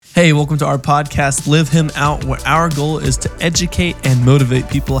Hey, welcome to our podcast, Live Him Out, where our goal is to educate and motivate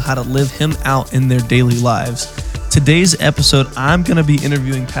people how to live Him out in their daily lives. Today's episode, I'm going to be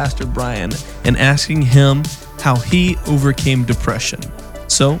interviewing Pastor Brian and asking him how he overcame depression.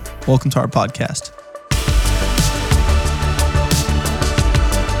 So, welcome to our podcast.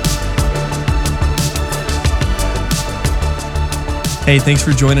 Hey, thanks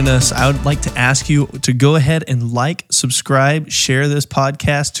for joining us. I would like to ask you to go ahead and like, subscribe, share this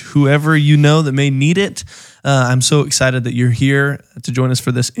podcast, whoever you know that may need it. I'm so excited that you're here to join us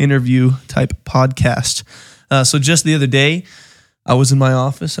for this interview type podcast. So just the other day, I was in my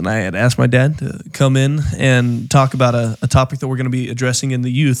office and I had asked my dad to come in and talk about a topic that we're going to be addressing in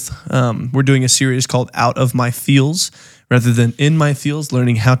the youth. We're doing a series called Out of My Feels rather than In My Feels,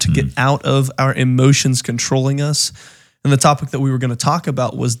 learning how to get out of our emotions controlling us. And the topic that we were going to talk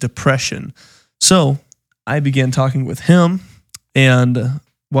about was depression. So I began talking with him, and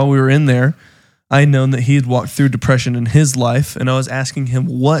while we were in there, I had known that he had walked through depression in his life, and I was asking him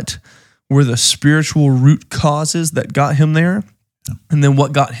what were the spiritual root causes that got him there, and then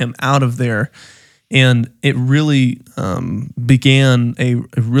what got him out of there. And it really began a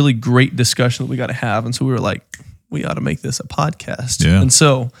really great discussion that we got to have. And so we were like, we ought to make this a podcast. Yeah. And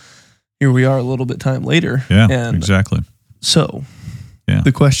so here we are a little bit time later. Yeah, and exactly. So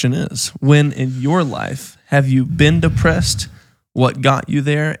the question is, when in your life have you been depressed? What got you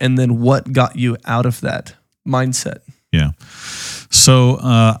there? And then what got you out of that mindset? Yeah. So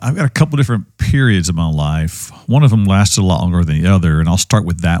I've got a couple different periods of my life. One of them lasted a lot longer than the other, and I'll start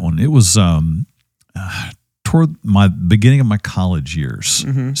with that one. It was toward my beginning of my college years.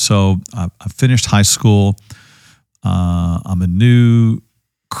 Mm-hmm. So I finished high school. I'm a new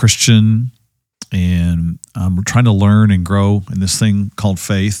Christian, and I'm trying to learn and grow in this thing called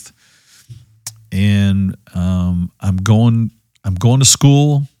faith. And I'm going to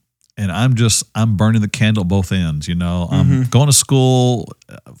school, and I'm burning the candle at both ends. You know, I'm going to school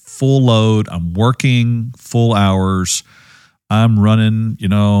full load. I'm working full hours. I'm running,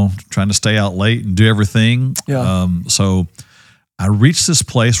 trying to stay out late and do everything. Yeah. So I reached this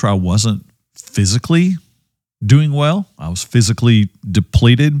place where I wasn't physically doing well. I was physically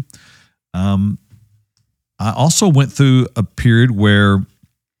depleted. I also went through a period where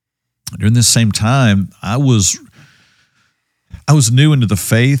during this same time, I was new into the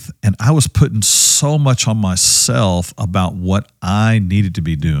faith, and I was putting so much on myself about what I needed to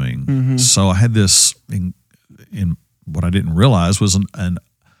be doing. Mm-hmm. So I had this in what I didn't realize was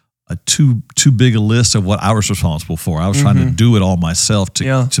a too big a list of what I was responsible for. I was trying to do it all myself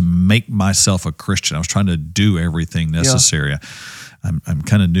to make myself a Christian. I was trying to do everything necessary. Yeah. I'm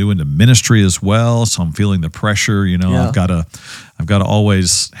kind of new into ministry as well, so I'm feeling the pressure. I've got to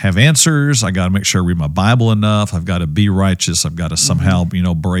always have answers. I got to make sure I read my Bible enough. I've got to be righteous. I've got to somehow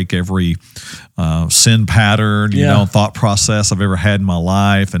break every sin pattern, thought process I've ever had in my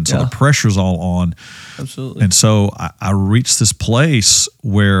life, and so the pressure's all on. Absolutely. And so I reached this place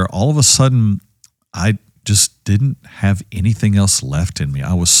where all of a sudden I just didn't have anything else left in me.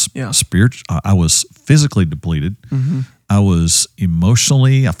 I was I was physically depleted. Mm-hmm.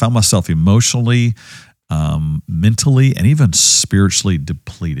 I found myself emotionally, mentally, and even spiritually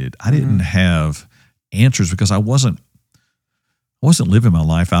depleted. I didn't have answers because I wasn't living my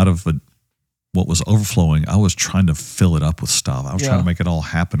life out of what was overflowing. I was trying to fill it up with stuff. I was trying to make it all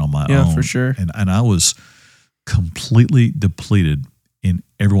happen on my own. Yeah, for sure. And I was completely depleted in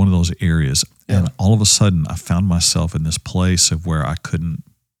every one of those areas. Yeah. And all of a sudden, I found myself in this place of where I couldn't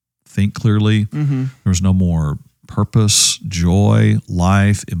think clearly. Mm-hmm. There was no more purpose, joy,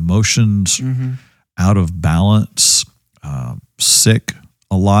 life, emotions, out of balance, sick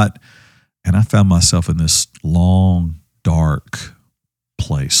a lot. And I found myself in this long, dark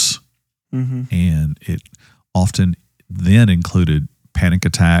place. Mm-hmm. And it often then included panic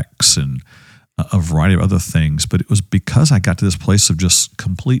attacks and a variety of other things. But it was because I got to this place of just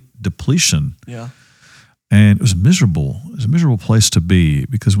complete depletion. Yeah. And it was miserable. It was a miserable place to be,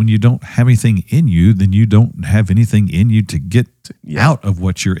 because when you don't have anything in you, then you don't have anything in you to get out of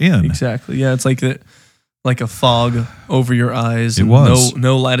what you're in. Exactly. Yeah, it's like a fog over your eyes. It was.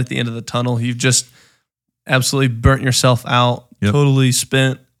 No light at the end of the tunnel. You've just absolutely burnt yourself out, totally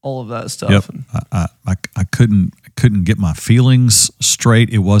spent, all of that stuff. Yep. I couldn't get my feelings straight.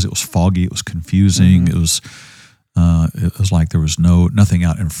 It was foggy. It was confusing. It was like there was nothing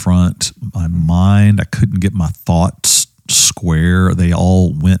out in front. My mind, I couldn't get my thoughts square. They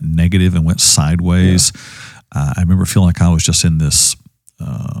all went negative and went sideways. Yeah. I remember feeling like I was just in this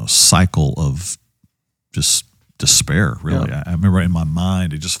cycle of just despair, really. Yeah. I remember in my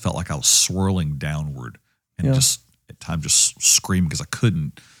mind, it just felt like I was swirling downward and just at times just screaming because I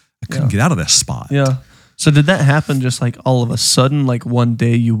couldn't I couldn't get out of that spot. Yeah. So did that happen just like all of a sudden, like one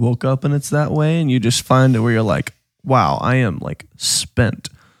day you woke up and it's that way and you just find it where you're like, wow, I am like spent?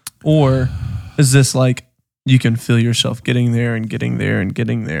 Or is this like you can feel yourself getting there and getting there and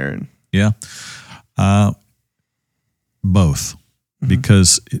getting there? And Yeah. Both.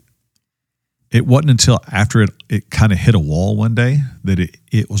 Because it wasn't until after it kind of hit a wall one day that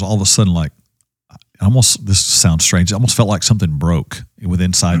it was all of a sudden like, almost, this sounds strange, it almost felt like something broke within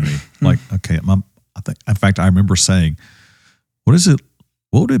inside me. Like, okay, in fact, I remember saying, what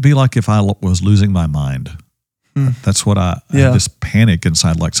would it be like if I was losing my mind? That's what I had this panic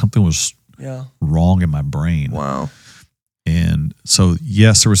inside, like something was wrong in my brain. Wow. And so,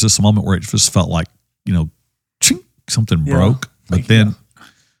 yes, there was this moment where it just felt like, chink, something broke. But then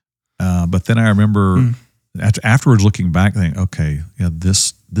I remember afterwards looking back, thinking, okay,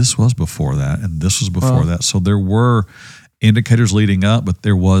 this was before that, and this was before that. So there were indicators leading up, but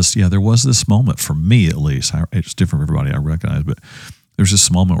there was this moment for me at least. It's different for everybody, I recognize, but there's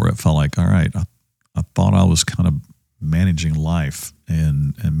this moment where it felt like, all right, I thought I was kind of managing life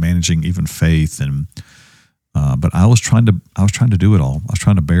and managing even faith, and but I was trying to do it all. I was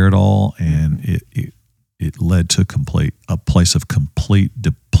trying to bear it all, and it led to a place of complete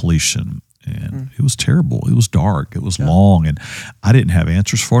depletion. And it was terrible. It was dark. It was long, and I didn't have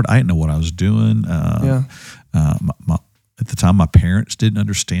answers for it. I didn't know what I was doing. At the time, my parents didn't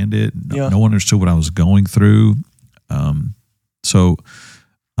understand it. No one understood what I was going through. So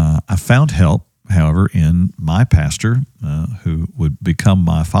I found help, however, in my pastor, who would become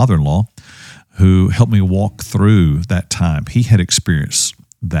my father-in-law, who helped me walk through that time. He had experienced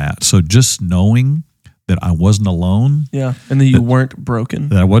that. So just knowing that I wasn't alone. Yeah. And that you weren't broken.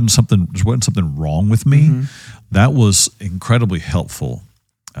 That there wasn't something wrong with me. That was incredibly helpful.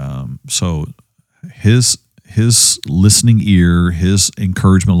 So his listening ear, his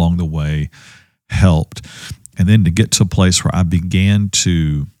encouragement along the way helped. And then to get to a place where I began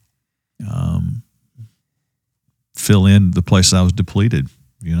to fill in the places I was depleted,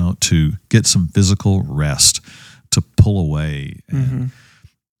 to get some physical rest, to pull away.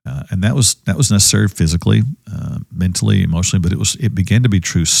 And that was necessary physically, mentally, emotionally, but it began to be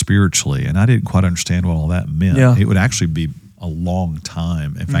true spiritually. And I didn't quite understand what all that meant. Yeah. It would actually be a long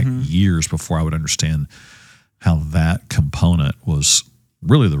time, in fact, years before I would understand how that component was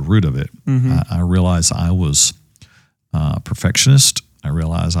really the root of it. I realized I was a perfectionist. I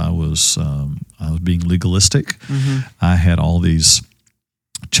realized I was being legalistic. I had all these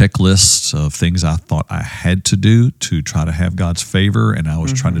checklists of things I thought I had to do to try to have God's favor, and I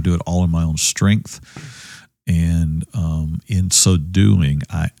was trying to do it all in my own strength. And in so doing,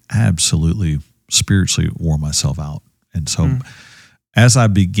 I absolutely spiritually wore myself out. And so as I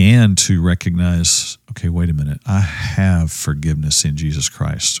began to recognize, okay, wait a minute, I have forgiveness in Jesus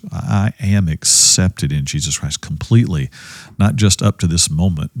Christ. I am accepted in Jesus Christ completely, not just up to this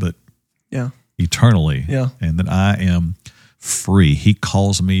moment, but eternally. And that I am free. He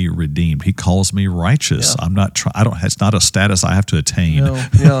calls me redeemed. He calls me righteous. I'm not it's not a status I have to attain.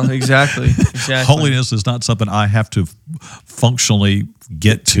 No. Exactly. Holiness is not something I have to functionally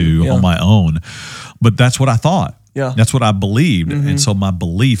get to on my own. But that's what I thought. That's what I believed. And so my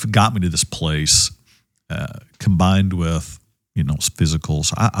belief got me to this place, combined with,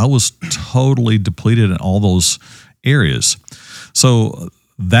 physicals. I was totally depleted in all those areas. So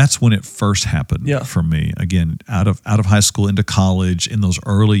that's when it first happened for me. Again, out of high school into college, in those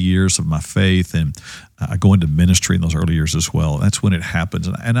early years of my faith, and I go into ministry in those early years as well. That's when it happens,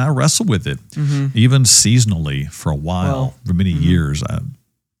 and I wrestled with it, even seasonally for a while, for many years.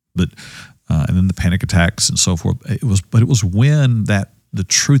 And then the panic attacks and so forth. It was when the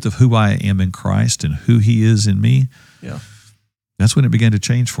truth of who I am in Christ and who He is in me. That's when it began to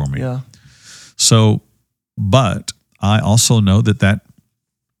change for me. So, but I also know that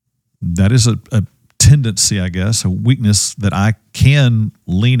is a tendency, I guess, a weakness that I can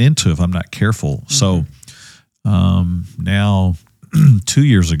lean into if I'm not careful. So now 2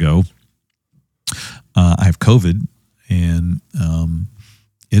 years ago, I have COVID, and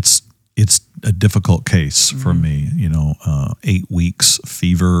it's a difficult case for me. 8 weeks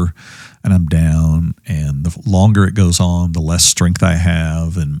fever, and I'm down, and the longer it goes on, the less strength I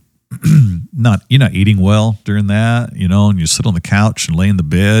have, and you're not eating well during that, and you sit on the couch and lay in the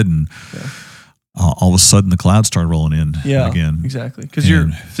bed, and all of a sudden the clouds start rolling in again. Exactly. Because you're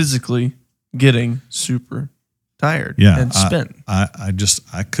physically getting super tired and spent. I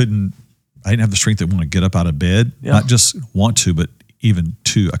didn't have the strength to want to get up out of bed, not just want to, but even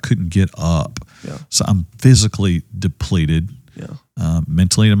I couldn't get up. So I'm physically depleted.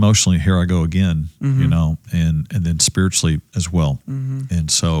 mentally and emotionally, here I go again, and then spiritually as well. And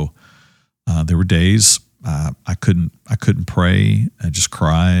so there were days I couldn't pray. I just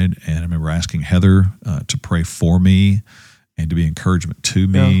cried, and I remember asking Heather to pray for me and to be encouragement to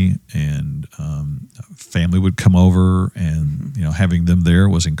me. And family would come over, and having them there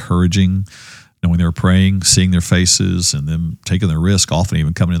was encouraging. Knowing they were praying, seeing their faces, and them taking the risk, often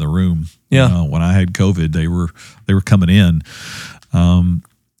even coming in the room. When I had COVID, they were coming in.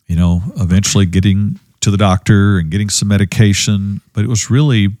 Eventually getting to the doctor and getting some medication, but it was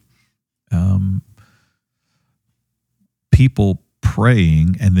really people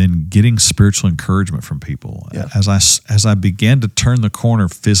praying and then getting spiritual encouragement from people. Yeah. As I began to turn the corner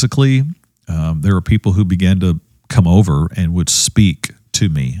physically, there were people who began to come over and would speak to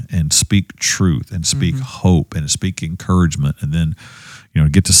me and speak truth and speak hope and speak encouragement, and then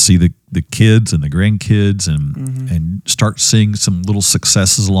get to see the kids and the grandkids and start seeing some little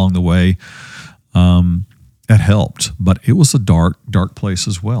successes along the way. That helped, but it was a dark place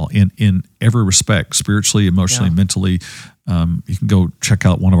as well in every respect, spiritually, emotionally, mentally. You can go check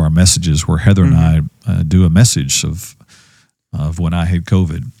out one of our messages where Heather and I do a message of when I had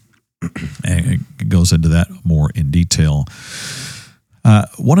COVID, and it goes into that more in detail.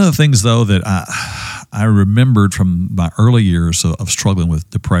 One of the things, though, that I remembered from my early years of struggling with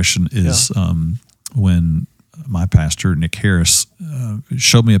depression is when my pastor, Nick Harris,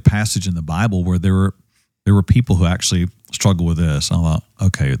 showed me a passage in the Bible where there were people who actually struggle with this. I thought,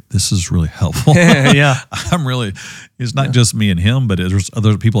 okay, this is really helpful. It's not just me and him, but there's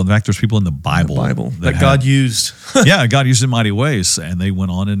other people. In fact, there's people in the Bible that God used. God used in mighty ways, and they went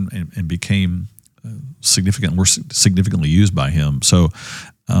on and became were significantly used by him. So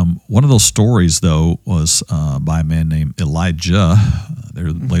one of those stories, though, was by a man named Elijah. There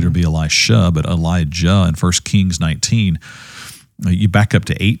would later be Elisha, but Elijah in 1 Kings 19. You back up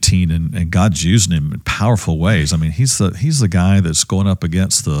to 18, and God's using him in powerful ways. I mean, he's the guy that's going up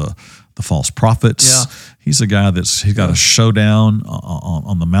against the false prophets. Yeah. He's the guy he's got a showdown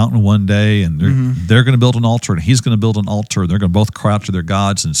on the mountain one day, and they're going to build an altar, and he's going to build an altar, and they're going to both cry out to their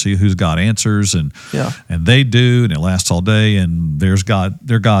gods and see whose God answers, and they do, and it lasts all day, and their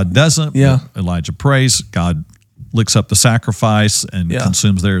God doesn't. Yeah. Elijah prays, God licks up the sacrifice and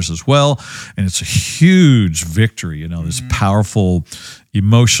consumes theirs as well. And it's a huge victory, this powerful,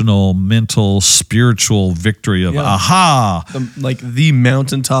 emotional, mental, spiritual victory of the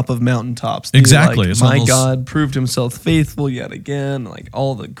mountaintop of mountaintops. Exactly. My God proved himself faithful yet again,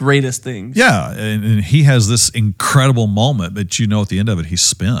 all the greatest things. Yeah. And he has this incredible moment, but at the end of it, he's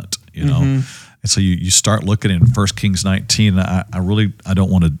spent, And so you start looking in 1 Kings 19. I don't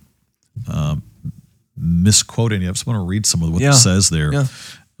want to misquote any of it. I just want to read some of what it says there. Yeah.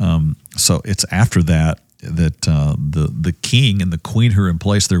 So it's after that the king and the queen who are in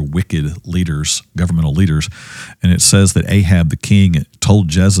place, they're wicked leaders, governmental leaders. And it says that Ahab the king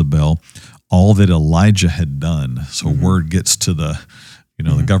told Jezebel all that Elijah had done. So word gets to the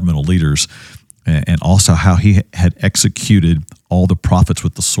governmental leaders, and also how he had executed all the prophets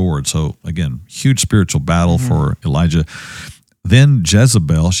with the sword. So again, huge spiritual battle for Elijah. Then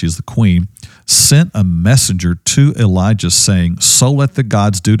Jezebel, she's the queen, sent a messenger to Elijah saying, "So let the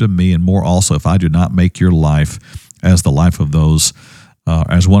gods do to me and more also if I do not make your life as the life of those,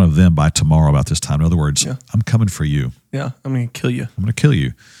 as one of them by tomorrow about this time." In other words, I'm coming for you. Yeah, I'm going to kill you. I'm going to kill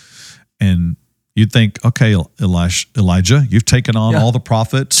you. And you'd think, okay, Elijah, you've taken on all the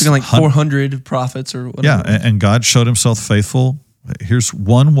prophets. Taken 400 prophets or whatever. Yeah, and God showed himself faithful. Here's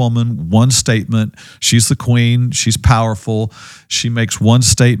one woman, one statement. She's the queen. She's powerful. She makes one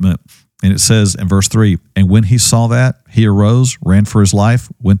statement. And it says in verse 3, "And when he saw that, he arose, ran for his life,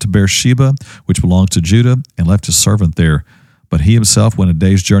 went to Beersheba, which belongs to Judah, and left his servant there. But he himself went a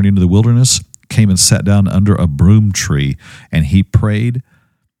day's journey into the wilderness, came and sat down under a broom tree, and he prayed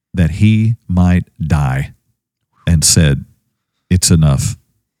that he might die, and said, 'It's enough.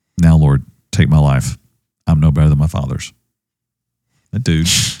 Now, Lord, take my life. I'm no better than my father's.'" That dude.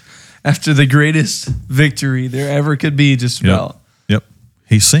 After the greatest victory there ever could be, just about. Yep.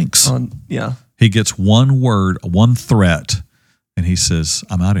 He sinks. He gets one word, one threat, and he says,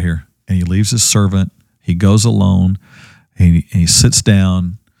 "I'm out of here." And he leaves his servant. He goes alone, and he sits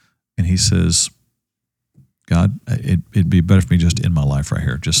down, and he says, "God, it'd be better for me just to end my life right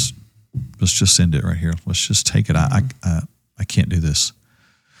here. Let's just end it right here. Let's just take it. I can't do this."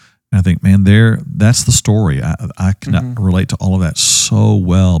 And I think, man, that's the story. I can relate to all of that so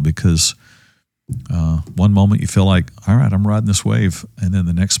well, because one moment you feel like, all right, I'm riding this wave, and then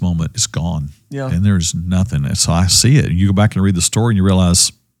the next moment it's gone. Yeah. And there's nothing. And so I see it. And you go back and read the story and you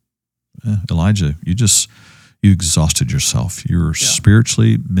realize, Elijah, you you exhausted yourself. You're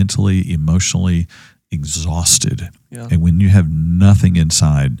spiritually, mentally, emotionally exhausted. Yeah. And when you have nothing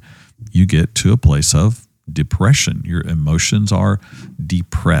inside, you get to a place of depression. Your emotions are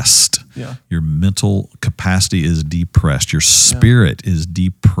depressed. Yeah. Your mental capacity is depressed. Your spirit is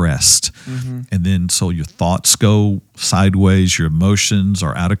depressed. Mm-hmm. And then so your thoughts go sideways, your emotions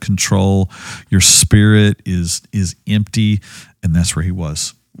are out of control, your spirit is empty, and that's where he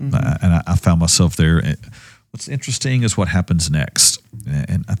was. Mm-hmm. And I found myself there. And what's interesting is what happens next.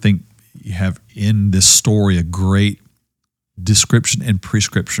 And I think you have in this story a great description and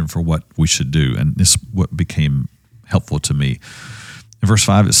prescription for what we should do. And this is what became helpful to me. In verse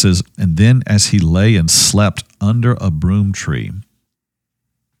 5, it says, "And then as he lay and slept under a broom tree,"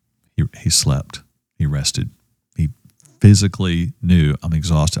 he slept, he rested. He physically knew, I'm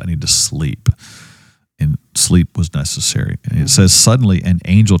exhausted, I need to sleep. And sleep was necessary. And it says, "Suddenly an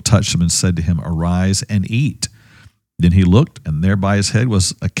angel touched him and said to him, 'Arise and eat.' Then he looked, and there by his head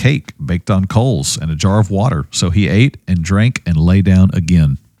was a cake baked on coals and a jar of water. So he ate and drank and lay down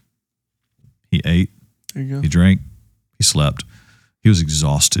again." He ate, There you go. he drank, he slept. He was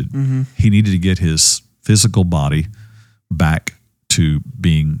exhausted. Mm-hmm. He needed to get his physical body back to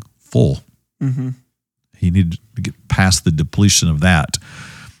being full. Mm-hmm. He needed to get past the depletion of that.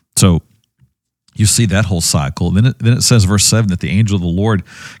 So you see that whole cycle. Then it says, verse 7, that the angel of the Lord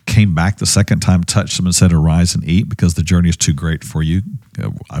came back the second time, touched him, and said, "Arise and eat, because the journey is too great for you."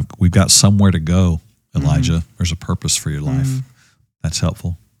 We've got somewhere to go, Elijah. Mm-hmm. There's a purpose for your life. Mm-hmm. That's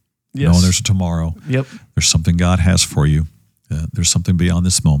helpful. Yes. Knowing there's a tomorrow. Yep. There's something God has for you. There's something beyond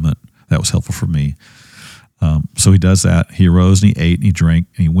this moment. That was helpful for me. So he does that. He arose and he ate and he drank,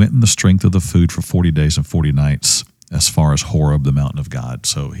 and he went in the strength of the food for 40 days and 40 nights. As far as Horeb, the mountain of God.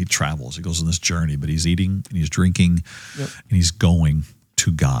 So he travels, he goes on this journey, but he's eating and he's drinking and he's going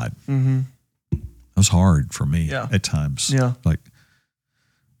to God. Mm-hmm. That was hard for me at times. Yeah. Like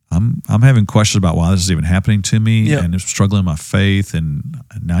I'm having questions about why this is even happening to me and I'm struggling in my faith. And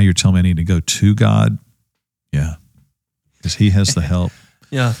now you're telling me I need to go to God. Yeah. Because he has the help.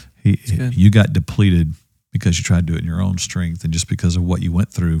 You got depleted because you tried to do it in your own strength and just because of what you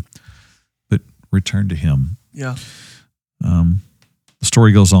went through, but return to him. Yeah. The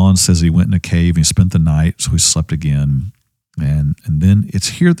story goes on, says he went in a cave and he spent the night, so he slept again. And then it's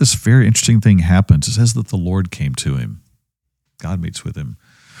here this very interesting thing happens. It says that the Lord came to him. God meets with him.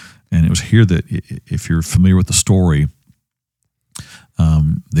 And it was here that, if you're familiar with the story,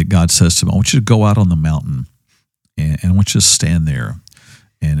 that God says to him, "I want you to go out on the mountain and I want you to stand there."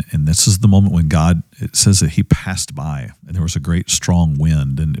 And this is the moment when God, it says that he passed by and there was a great strong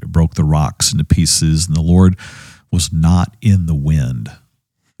wind and it broke the rocks into pieces, and the Lord was not in the wind.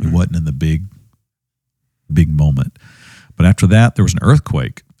 He wasn't in the big moment. But after that, there was an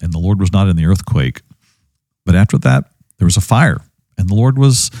earthquake and the Lord was not in the earthquake. But after that, there was a fire and the Lord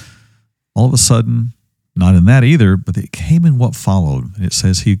was all of a sudden not in that either, but it came in what followed. And it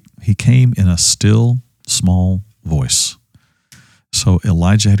says he came in a still, small voice. So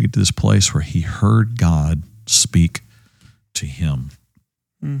Elijah had to get to this place where he heard God speak to him.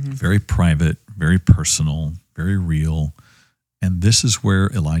 Mm-hmm. Very private, very personal, very real. And this is where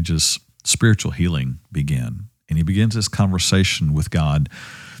Elijah's spiritual healing began. And he begins this conversation with God.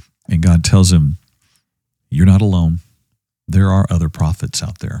 And God tells him, "You're not alone. There are other prophets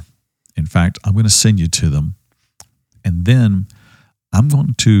out there. In fact, I'm going to send you to them. And then I'm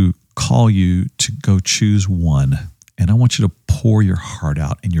going to call you to go choose one. And I want you to pour your heart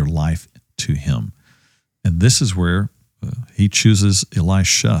out and your life to him." And this is where he chooses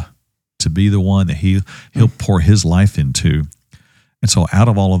Elisha to be the one that he'll pour his life into. And so out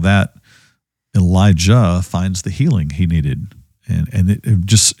of all of that, Elijah finds the healing he needed. And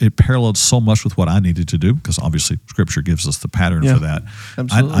it paralleled so much with what I needed to do, because obviously Scripture gives us the pattern for that.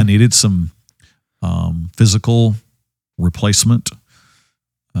 I needed some physical replacement.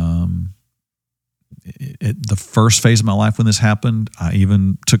 The first phase of my life when this happened, I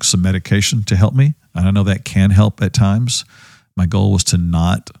even took some medication to help me. And I know that can help at times. My goal was to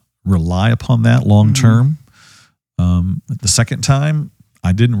not rely upon that long term. The second time,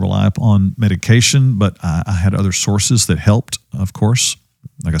 I didn't rely upon medication, but I had other sources that helped, of course.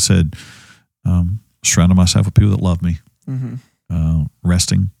 Like I said, surrounding myself with people that love me,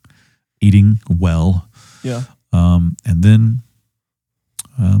 resting, eating well. Yeah. And then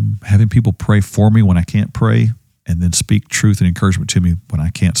having people pray for me when I can't pray, and then speak truth and encouragement to me when I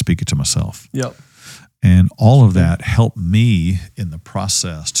can't speak it to myself. Yep. And all of that helped me in the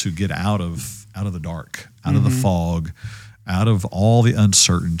process to get out of the dark, out of the fog, out of all the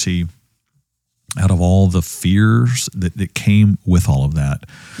uncertainty, out of all the fears that came with all of that.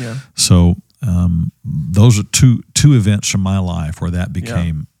 Yeah. So those are two events from my life where that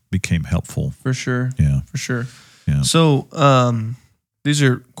became helpful. For sure. Yeah. For sure. Yeah. So these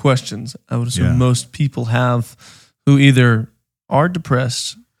are questions I would assume most people have who either are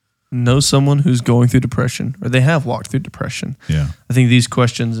depressed, know someone who's going through depression, or they have walked through depression. Yeah. I think these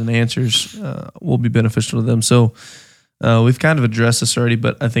questions and answers will be beneficial to them. So we've kind of addressed this already,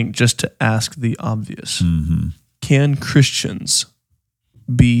 but I think just to ask the obvious, can Christians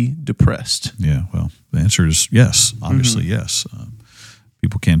be depressed? Yeah, well, the answer is yes. Obviously, yes.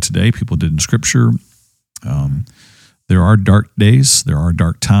 People can today. People did in Scripture. There are dark days. There are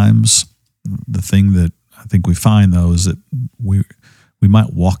dark times. The thing that I think we find, though, is that we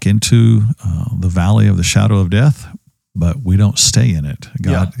might walk into the valley of the shadow of death, but we don't stay in it.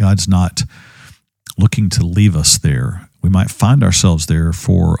 God's not looking to leave us there. We might find ourselves there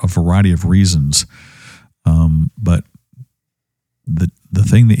for a variety of reasons, but the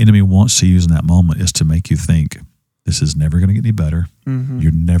thing the enemy wants to use in that moment is to make you think, this is never going to get any better.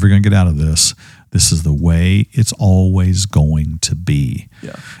 You're never going to get out of this. This is the way it's always going to be.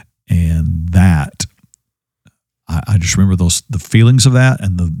 Yeah. And that, I just remember the feelings of that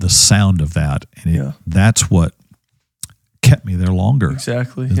and the sound of that. And that's what kept me there longer.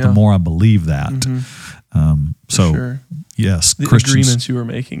 Exactly. The more I believe that. So, sure. Yes, the Christians, agreements you were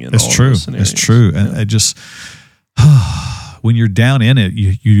making in it's all true. those scenarios. It's true. And it just, when you're down in it,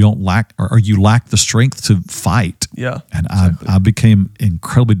 you don't lack, or you lack the strength to fight. Yeah. And exactly. I became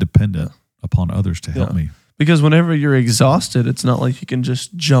incredibly dependent upon others to help me. Because whenever you're exhausted, it's not like you can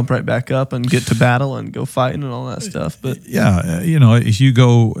just jump right back up and get to battle and go fighting and all that stuff. But if you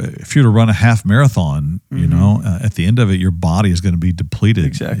were to run a half marathon, at the end of it, your body is going to be depleted.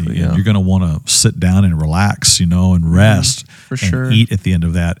 Exactly. You're going to want to sit down and relax, and rest. For sure. And eat at the end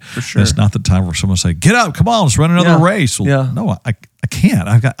of that. For sure. It's not the time where someone say, "Get up, come on, let's run another race." Well, no, I can't.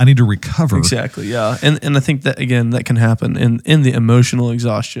 I need to recover. Exactly. Yeah. And I think that again, that can happen in the emotional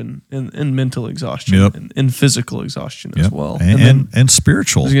exhaustion, in mental exhaustion, in physical exhaustion as well, and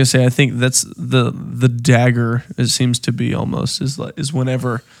spiritual. I was gonna say, I think that's the dagger. It seems to be almost is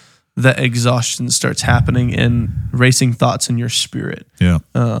whenever that exhaustion starts happening and racing thoughts in your spirit. Yeah.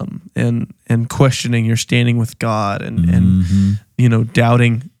 And questioning your standing with God and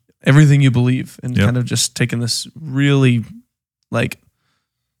doubting everything you believe and kind of just taking this really like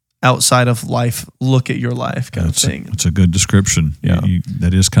outside of life look at your life kind of thing. It's a good description. Yeah.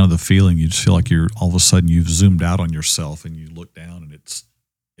 That is kind of the feeling. You just feel like you're all of a sudden you've zoomed out on yourself and you look down and it's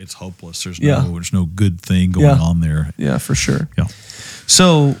hopeless. There's no good thing going on there. Yeah, for sure. Yeah.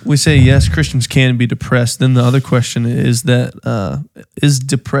 So we say, yes, Christians can be depressed. Then the other question is that, is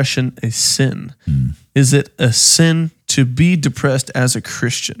depression a sin? Is it a sin to be depressed as a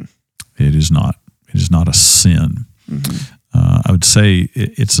Christian? It is not. It is not a sin. I would say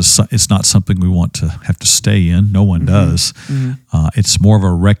it's not something we want to have to stay in. No one does. It's more of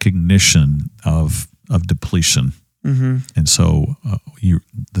a recognition of depletion. And so I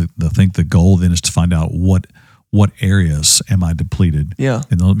think the goal then is to find out what areas am I depleted? Yeah.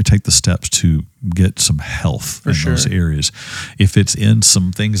 And then let me take the steps to get some health in those areas. If it's in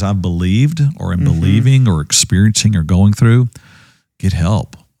some things I've believed or am believing or experiencing or going through, get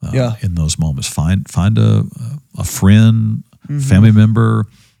help in those moments. Find a friend, family member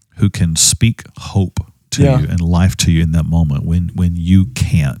who can speak hope to you and life to you in that moment when you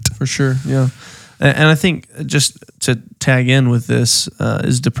can't. For sure, yeah. And I think just to tag in with this,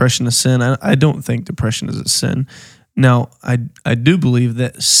 is depression a sin? I don't think depression is a sin. Now, I do believe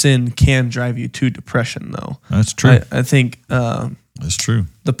that sin can drive you to depression, though. That's true. I think that's true.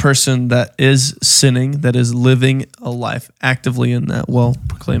 The person that is sinning, that is living a life actively in that, while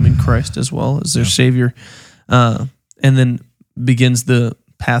proclaiming Christ as well as their Savior, and then begins the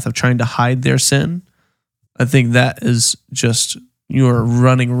path of trying to hide their sin, I think that is just... you're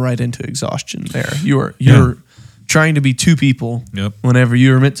running right into exhaustion there. You're trying to be two people whenever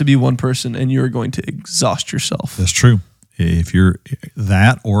you are meant to be one person, and you're going to exhaust yourself. That's true. If you're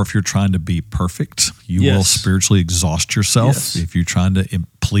that, or if you're trying to be perfect, you will spiritually exhaust yourself. Yes. If you're trying to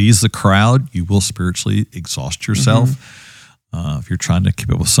please the crowd, you will spiritually exhaust yourself. If you're trying to keep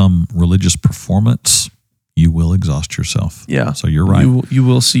up with some religious performance, you will exhaust yourself. Yeah. So you're right. You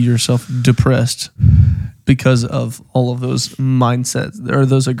will see yourself depressed because of all of those mindsets or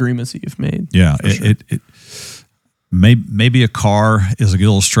those agreements that you've made. Yeah. It maybe a car is a good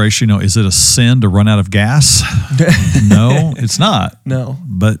illustration. Is it a sin to run out of gas? No, it's not. No.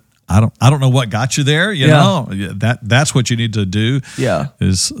 But I don't know what got you there. You know, that's what you need to do. Yeah.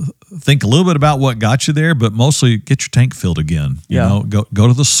 Is think a little bit about what got you there, but mostly get your tank filled again. You know, go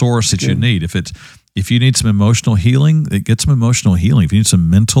to the source that you need. If If you need some emotional healing, get some emotional healing. If you need some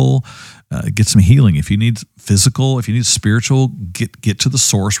mental, get some healing. If you need physical, if you need spiritual, get to the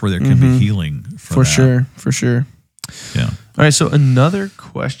source where there can be healing. For sure. Yeah. All right. So another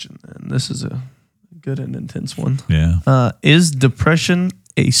question, and this is a good and intense one. Yeah. Is depression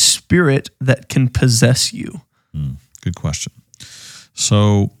a spirit that can possess you? Good question.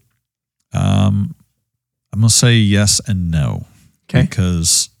 So, I'm going to say yes and no. Okay.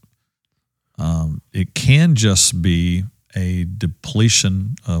 Because it can just be a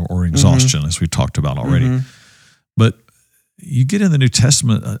depletion or exhaustion, as we talked about already. But you get in the New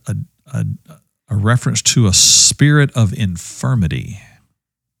Testament a reference to a spirit of infirmity.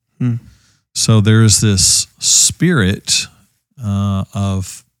 So there's this spirit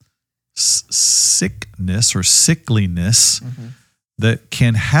of sickness or sickliness that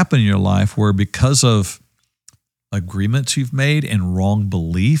can happen in your life where, because of agreements you've made and wrong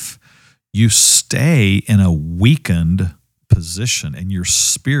belief, you stay in a weakened position and your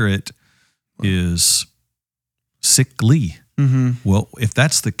spirit is sickly. Well, if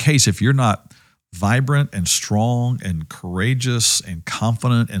that's the case, if you're not vibrant and strong and courageous and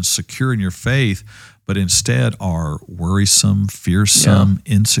confident and secure in your faith, but instead are worrisome, fearsome,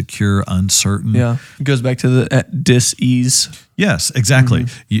 insecure, uncertain. Yeah. It goes back to the dis-ease. Yes, exactly.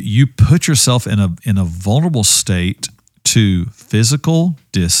 You put yourself in a vulnerable state to physical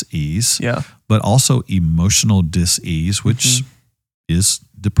dis-ease, but also emotional dis-ease, which is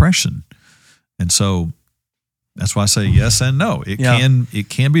depression. And so that's why I say yes and no. It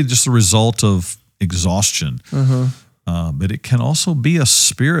can be just a result of exhaustion, but it can also be a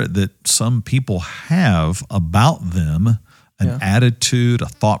spirit that some people have about them, an attitude, a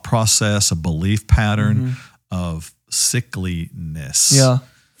thought process, a belief pattern of sickliness. Yeah,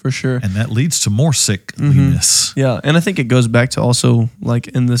 for sure. And that leads to more sickliness. Yeah, and I think it goes back to also, like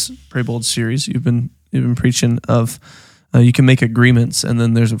in this Pray Bold series, you've been preaching of you can make agreements, and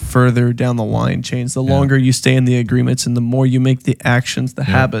then there's a further down the line change. The longer you stay in the agreements and the more you make the actions, the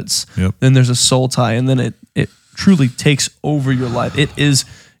habits, then there's a soul tie, and then it truly takes over your life. It is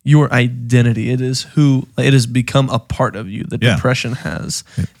your identity. It has become a part of you. The depression has,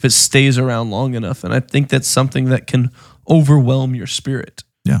 if it stays around long enough. And I think that's something that can overwhelm your spirit.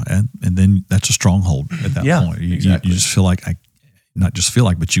 Yeah, and then that's a stronghold at that point. You just feel like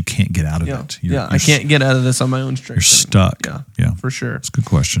but you can't get out of it. I can't get out of this on my own strength. You're stuck. Yeah, for sure. That's a good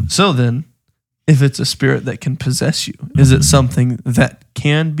question. So then, if it's a spirit that can possess you, is it something that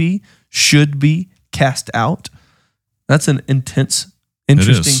can be, should be cast out? That's an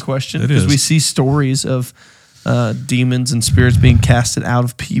interesting question, because we see stories of demons and spirits being casted out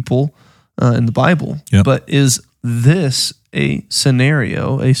of people in the Bible. But is this a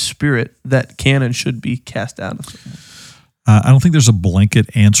scenario, a spirit that can and should be cast out of someone? I don't think there's a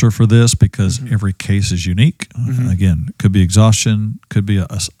blanket answer for this, because every case is unique. Again, it could be exhaustion, could be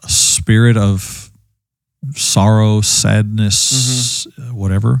a spirit of sorrow, sadness,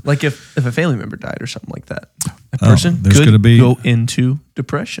 whatever. Like if a family member died or something like that, a person could go into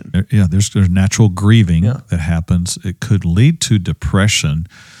depression. There's natural grieving that happens. It could lead to depression.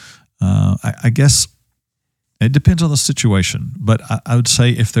 I guess it depends on the situation, but I would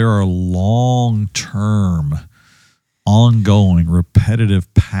say if there are long-term, ongoing,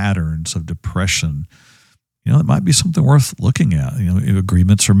 repetitive patterns of depression, it might be something worth looking at. If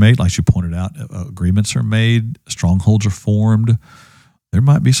agreements are made, like you pointed out, agreements are made, strongholds are formed. There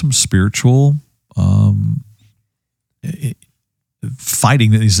might be some spiritual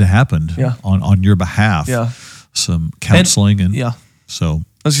fighting that needs to happen on your behalf. Some counseling so.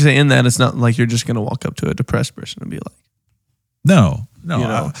 I was going to say, in that, it's not like you're just going to walk up to a depressed person and be like, No,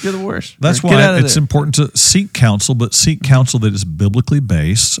 you're the worst. That's why it's important to seek counsel, but seek counsel that is biblically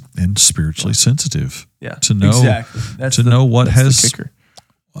based and spiritually sensitive. To know know what has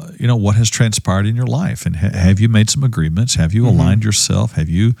what has transpired in your life, and have you made some agreements? Have you aligned yourself? Have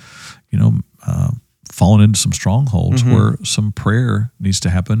you fallen into some strongholds where some prayer needs to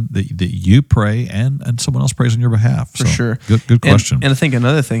happen, that you pray and someone else prays on your behalf? For sure. Good question. And I think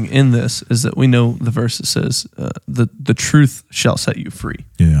another thing in this is that we know the verse that says, the truth shall set you free.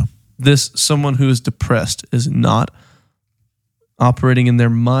 Yeah. Someone who is depressed is not operating in their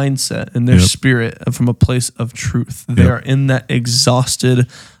mindset and their spirit from a place of truth. They are in that exhausted,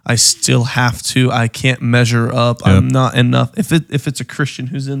 I still have to, I can't measure up, I'm not enough. If it's a Christian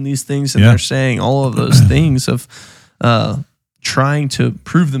who's in these things and they're saying all of those things of trying to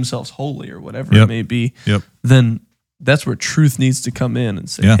prove themselves holy or whatever it may be, then that's where truth needs to come in and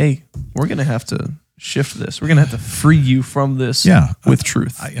say, hey, we're going to have to shift this. We're going to have to free you from this with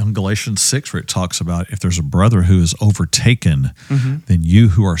truth. In Galatians 6, where it talks about if there's a brother who is overtaken, then you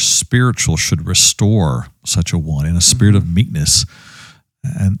who are spiritual should restore such a one in a spirit of meekness.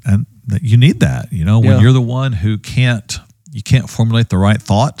 And that you need that, when you're the one who you can't formulate the right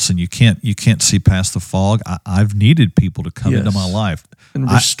thoughts and you can't see past the fog. I've needed people to come into my life and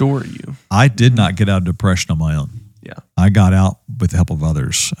restore you. I did not get out of depression on my own. Yeah. I got out with the help of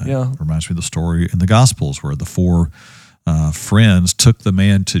others. Yeah. It reminds me of the story in the Gospels where the 4 friends took the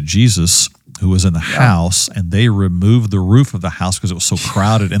man to Jesus who was in the house, and they removed the roof of the house because it was so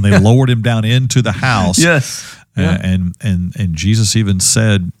crowded, and they lowered him down into the house. Yes. Yeah. And Jesus even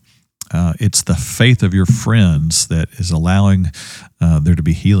said, it's the faith of your friends that is allowing there to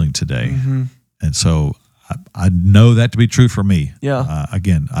be healing today. And so I know that to be true for me. Yeah.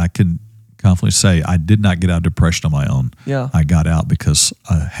 Again, I can confidently say I did not get out of depression on my own. Yeah. I got out because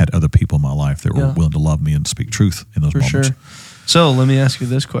I had other people in my life that were willing to love me and speak truth in those moments. Sure. So let me ask you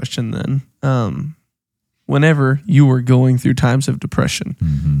this question then. Whenever you were going through times of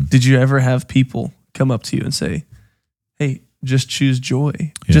depression, did you ever have people come up to you and say, hey, just choose joy,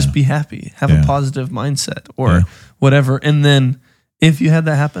 just be happy, have a positive mindset or whatever? And then if you had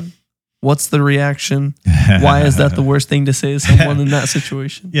that happen, what's the reaction? Why is that the worst thing to say to someone in that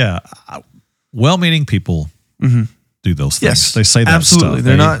situation? Yeah. Well-meaning people do those things. Yes, they say that absolutely. stuff.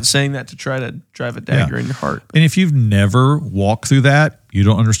 They're not saying that to try to drive a dagger in your heart. And if you've never walked through that, you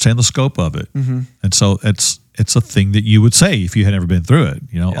don't understand the scope of it. And so it's a thing that you would say if you had never been through it.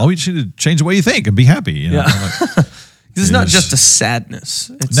 Oh, you just need to change the way you think and be happy. It's not just a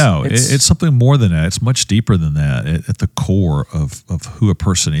sadness. It's something more than that. It's much deeper than that at the core of who a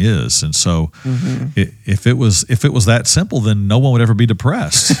person is. And so if it was that simple, then no one would ever be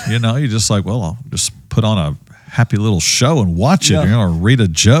depressed. You're just like, well, I'll just put on a happy little show and watch it, or read a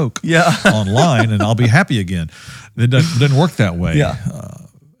joke online and I'll be happy again. It doesn't work that way.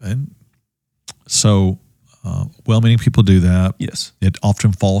 And so well-meaning people do that. Yes. It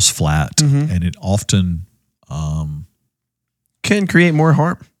often falls flat and it often can create more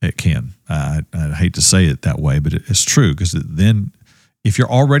harm. It can. I hate to say it that way, but it's true, because then if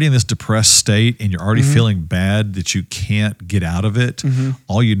you're already in this depressed state and you're already feeling bad that you can't get out of it,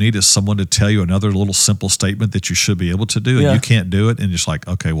 all you need is someone to tell you another little simple statement that you should be able to do, and you can't do it, and it's like,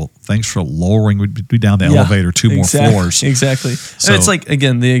 okay, well, thanks for lowering me down the elevator 2 more floors. Exactly. So, it's like,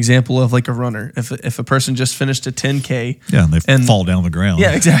 again, the example of like a runner. If a person just finished a 10K. Yeah, and they fall down the ground.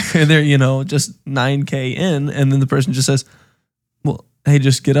 Yeah, exactly. They're, just 9K in, and then the person just says, well, hey,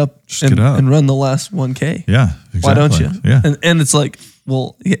 just get up and run the last 1K. Yeah, exactly. Why don't you? Yeah. And it's like,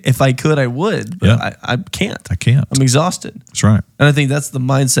 well, if I could, I would, but I can't. I can't. I'm exhausted. That's right. And I think that's the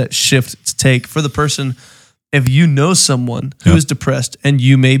mindset shift to take for the person. If you know someone who is depressed and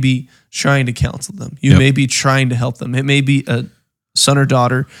you may be trying to counsel them, you may be trying to help them. It may be a son or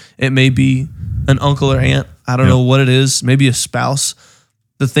daughter. It may be an uncle or aunt. I don't know what it is. Maybe a spouse.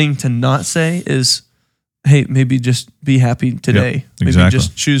 The thing to not say is, hey, maybe just be happy today. Maybe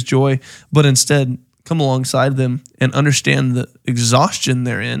just choose joy. But instead, come alongside them and understand the exhaustion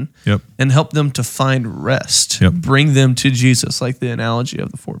they're in and help them to find rest. Bring them to Jesus, like the analogy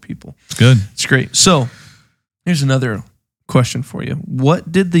of the 4 people. It's good. It's great. So here's another question for you.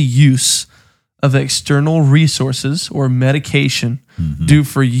 What did the use of external resources or medication do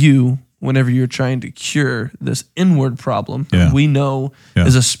for you whenever you're trying to cure this inward problem that we know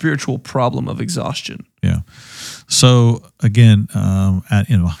is a spiritual problem of exhaustion? Yeah. So again,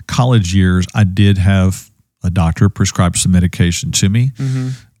 in college years, I did have a doctor prescribe some medication to me.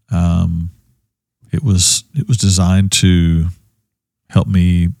 It was designed to help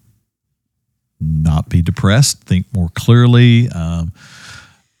me not be depressed, think more clearly,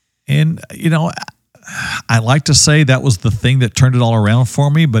 and I like to say that was the thing that turned it all around for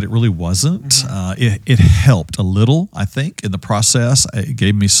me, but it really wasn't. It helped a little, I think, in the process. It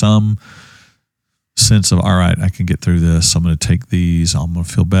gave me some sense of, all right, I can get through this. I'm going to take these. I'm going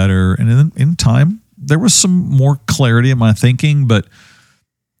to feel better. And then in time, there was some more clarity in my thinking, but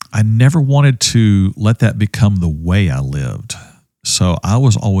I never wanted to let that become the way I lived. So I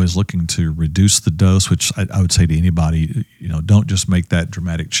was always looking to reduce the dose, which I would say to anybody, don't just make that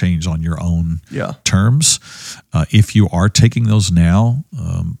dramatic change on your own terms. If you are taking those now,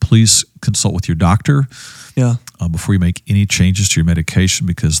 please consult with your doctor before you make any changes to your medication,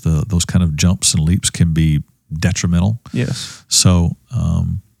 because those kind of jumps and leaps can be detrimental. Yes. So,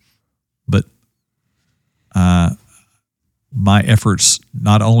 but my efforts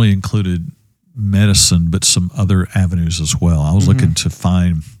not only included medicine, but some other avenues as well. I was looking to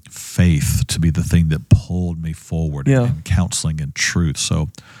find faith to be the thing that pulled me forward, and counseling and truth. So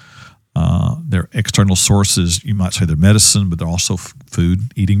They're external sources. You might say they're medicine, but they're also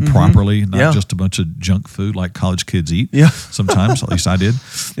food, eating properly, not just a bunch of junk food like college kids eat sometimes, at least I did.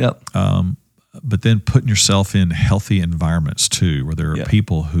 Yep. But then putting yourself in healthy environments too, where there are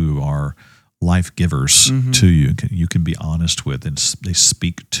people who are life givers to you. You can be honest with, and they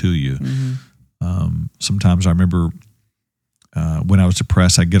speak to you. Sometimes I remember when I was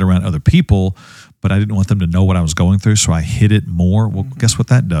depressed, I'd get around other people, but I didn't want them to know what I was going through, so I hid it more. Well, guess what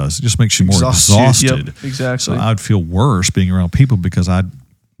that does? It just makes you more exhausted. Yep, exactly. So I would feel worse being around people because I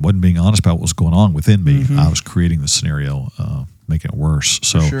wasn't being honest about what was going on within me. I was creating the scenario, making it worse.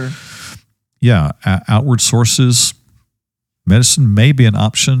 So, outward sources, medicine may be an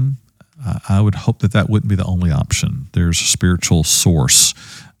option. I would hope that wouldn't be the only option. There's a spiritual source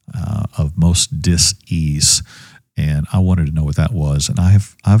of most dis-ease, and I wanted to know what that was. And I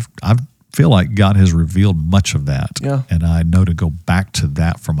feel like God has revealed much of that, and I know to go back to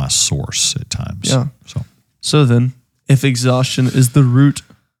that for my source at times. Yeah. So then, if exhaustion is the root,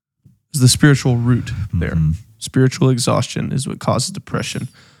 is the spiritual root there, spiritual exhaustion is what causes depression.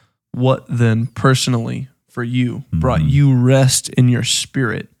 What then, personally, for you, brought you rest in your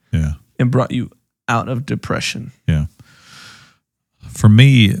spirit and brought you out of depression? Yeah. For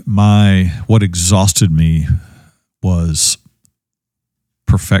me, what exhausted me was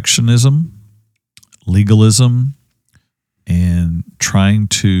perfectionism, legalism, and trying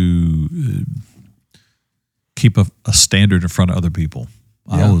to keep a standard in front of other people.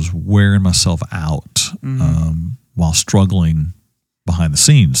 I was wearing myself out while struggling behind the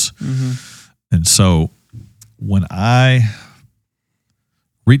scenes. And so when I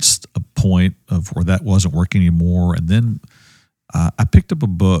reached a point of where that wasn't working anymore, and then I picked up a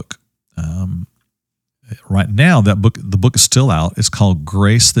book. Right now, the book is still out. It's called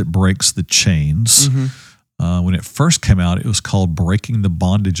Grace That Breaks the Chains. When it first came out, it was called Breaking the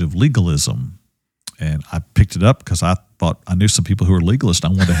Bondage of Legalism. And I picked it up because I thought I knew some people who were legalists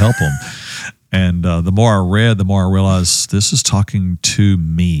and I wanted to help them. And the more I read, the more I realized this is talking to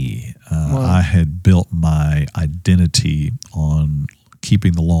me. I had built my identity on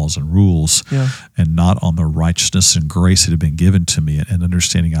keeping the laws and rules and not on the righteousness and grace that had been given to me, and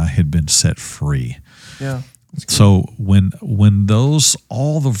understanding I had been set free. Yeah. So when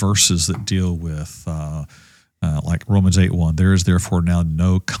all the verses that deal with like Romans 8:1, there is therefore now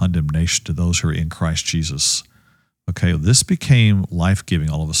no condemnation to those who are in Christ Jesus. Okay, this became life-giving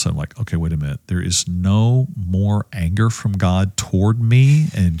all of a sudden. Like, okay, wait a minute. There is no more anger from God toward me,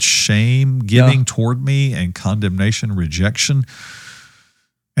 and shame giving toward me, and condemnation, rejection.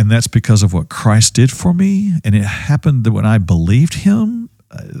 And that's because of what Christ did for me. And it happened that when I believed him,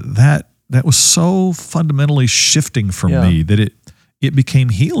 that was so fundamentally shifting for me that it became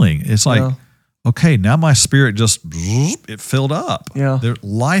healing. It's like, okay, now my spirit it filled up. Their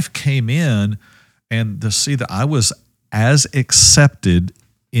life came in, and to see that I was as accepted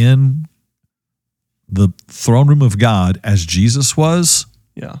in the throne room of God as Jesus was,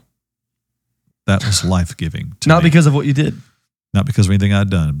 that was life-giving to me. Not because of what you did. Not because of anything I'd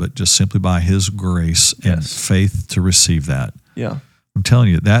done, but just simply by his grace and faith to receive that. Yeah. I'm telling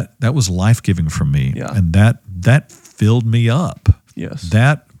you, that was life-giving for me. Yeah. And that filled me up. Yes.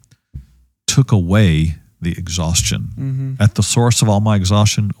 That took away the exhaustion. At the source of all my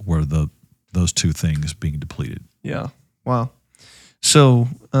exhaustion were those two things being depleted. Yeah. Wow. So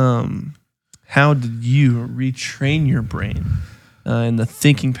how did you retrain your brain and the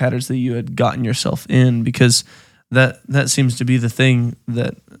thinking patterns that you had gotten yourself in? Because that seems to be the thing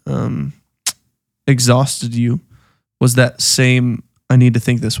that exhausted you, was that same, I need to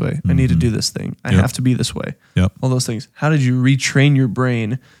think this way. I need to do this thing. I have to be this way. All those things. How did you retrain your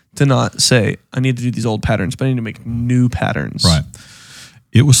brain to not say, I need to do these old patterns, but I need to make new patterns? Right.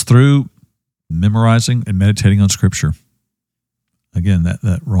 It was through memorizing and meditating on Scripture. Again,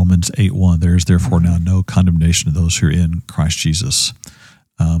 that Romans 8:1, there is therefore now no condemnation to those who are in Christ Jesus.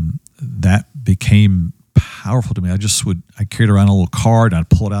 That became powerful to me. I carried around a little card, and I'd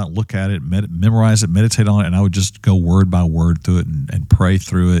pull it out, look at it, memorize it, meditate on it, and I would just go word by word through it and pray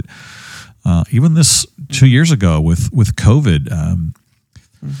through it. Even this 2 years ago with COVID,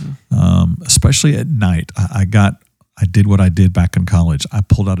 especially at night, I did what I did back in college. I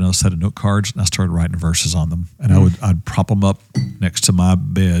pulled out another set of note cards and I started writing verses on them. And I'd prop them up next to my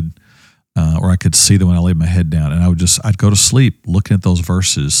bed, or I could see them when I laid my head down. And I'd go to sleep looking at those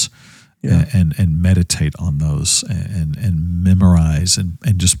verses and meditate on those and memorize and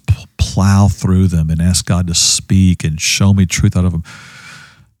just plow through them and ask God to speak and show me truth out of them.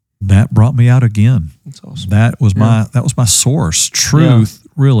 That brought me out again. That's awesome. That was my source. Truth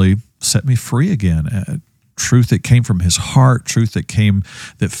really set me free again. truth that came from his heart, truth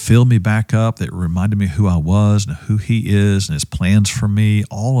that filled me back up, that reminded me who I was and who he is and his plans for me,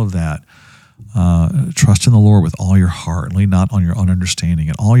 all of that. Trust in the Lord with all your heart, lean not on your own understanding,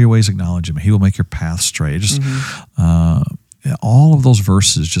 and all your ways acknowledge him. He will make your path straight. All of those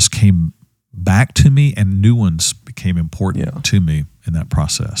verses just came back to me, and new ones became important to me in that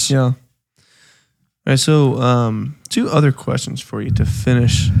process. Yeah. All right. So, 2 other questions for you to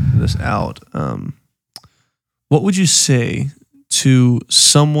finish this out. What would you say to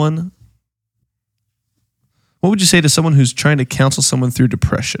someone? What would you say to someone who's trying to counsel someone through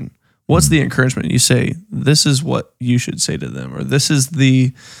depression? What's the encouragement you say? This is what you should say to them, or this is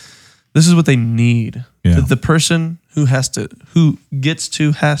what they need. Yeah. The person who has to,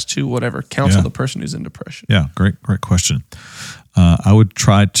 whatever, counsel the person who's in depression. Yeah, great question. I would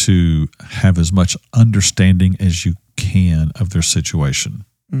try to have as much understanding as you can of their situation,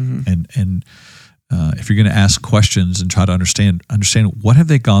 and if you're going to ask questions and try to understand what have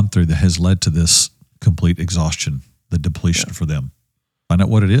they gone through that has led to this complete exhaustion, the depletion for them. Find out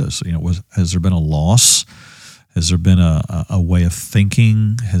what it is. Has there been a loss? Has there been a way of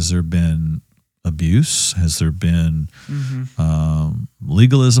thinking? Has there been abuse? Has there been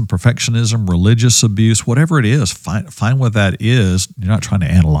legalism, perfectionism, religious abuse? Whatever it is, find what that is. You're not trying to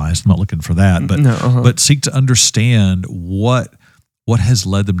analyze. I'm not looking for that, but seek to understand what has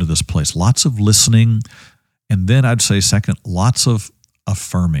led them to this place. Lots of listening, and then I'd say second, lots of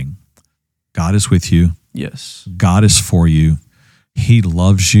affirming. God is with you. Yes. God is for you. He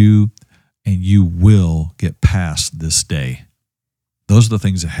loves you, and you will get past this day. Those are the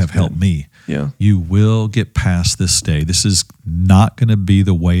things that have helped me. Yeah. You will get past this day. This is not going to be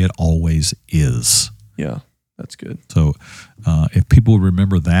the way it always is. Yeah, that's good. So if people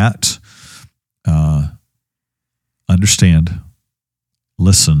remember that, understand,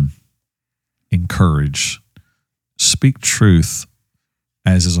 listen, encourage, speak truth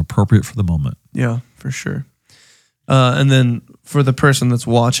as is appropriate for the moment. Yeah, for sure. And then for the person that's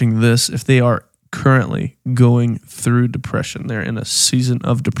watching this, if they are currently going through depression, they're in a season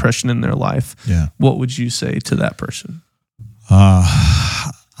of depression in their life, what would you say to that person?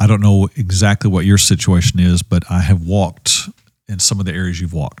 I don't know exactly what your situation is, but I have walked in some of the areas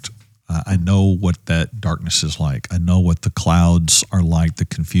you've walked. I know what that darkness is like. I know what the clouds are like, the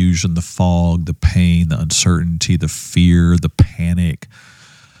confusion, the fog, the pain, the uncertainty, the fear, the panic.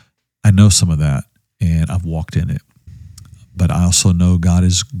 I know some of that, and I've walked in it. But I also know God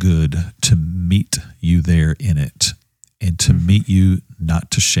is good to meet you there in it, and to meet you,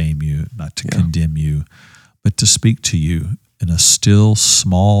 not to shame you, not to condemn you, but to speak to you in a still,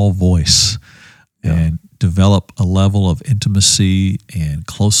 small voice and develop a level of intimacy and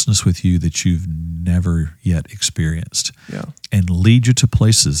closeness with you that you've never yet experienced, and lead you to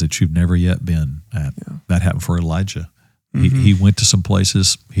places that you've never yet been at. That happened for Elijah. He went to some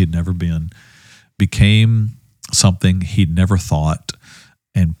places he had never been, became something he'd never thought,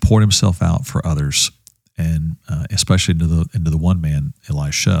 and poured himself out for others, and especially into the one man,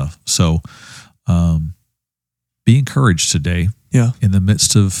 Elisha. So be encouraged today in the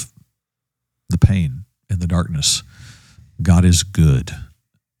midst of the pain and the darkness. God is good.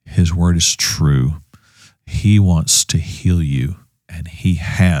 His word is true. He wants to heal you, and he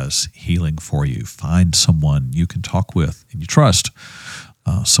has healing for you. Find someone you can talk with and you trust,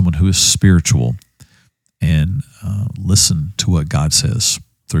 someone who is spiritual, and listen to what God says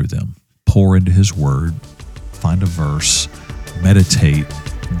through them. Pour into his word, find a verse, meditate,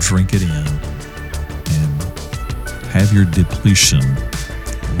 drink it in, and have your depletion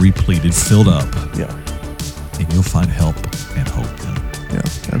repleted, filled up. And you'll find help and hope then. Yeah,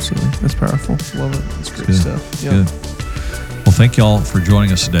 absolutely. That's powerful. Love it. That's great stuff. Yeah. Good. Well, thank you all for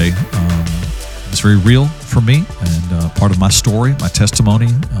joining us today. It's very real for me, and part of my story, my testimony,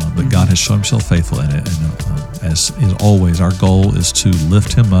 that God has shown himself faithful in it. And as is always, our goal is to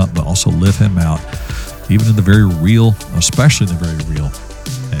lift him up, but also live him out, even in the very real, especially in the very real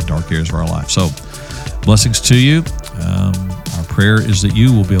and dark areas of our life. So blessings to you. Our prayer is that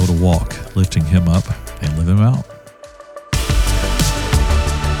you will be able to walk, lifting him up and live him out.